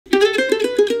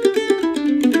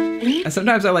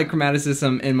Sometimes I like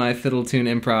chromaticism in my fiddle tune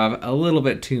improv a little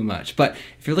bit too much, but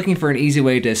if you're looking for an easy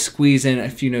way to squeeze in a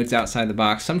few notes outside the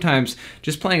box, sometimes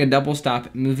just playing a double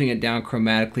stop, moving it down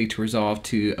chromatically to resolve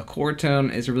to a chord tone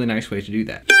is a really nice way to do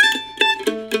that.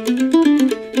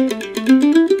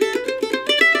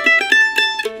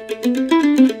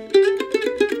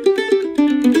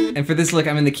 And for this lick,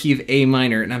 I'm in the key of A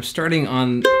minor, and I'm starting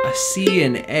on a C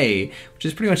and A, which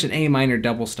is pretty much an A minor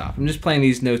double stop. I'm just playing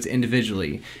these notes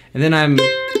individually. And then I'm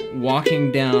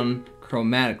walking down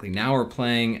chromatically. Now we're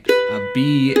playing a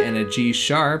B and a G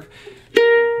sharp,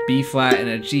 B flat and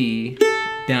a G,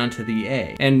 down to the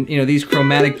A. And you know, these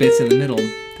chromatic bits in the middle,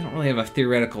 they don't really have a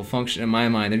theoretical function in my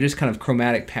mind. They're just kind of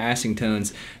chromatic passing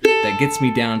tones that gets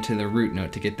me down to the root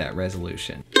note to get that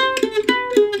resolution.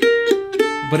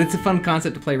 But it's a fun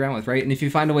concept to play around with, right? And if you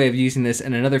find a way of using this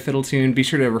in another fiddle tune, be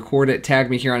sure to record it, tag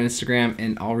me here on Instagram,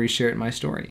 and I'll reshare it in my story.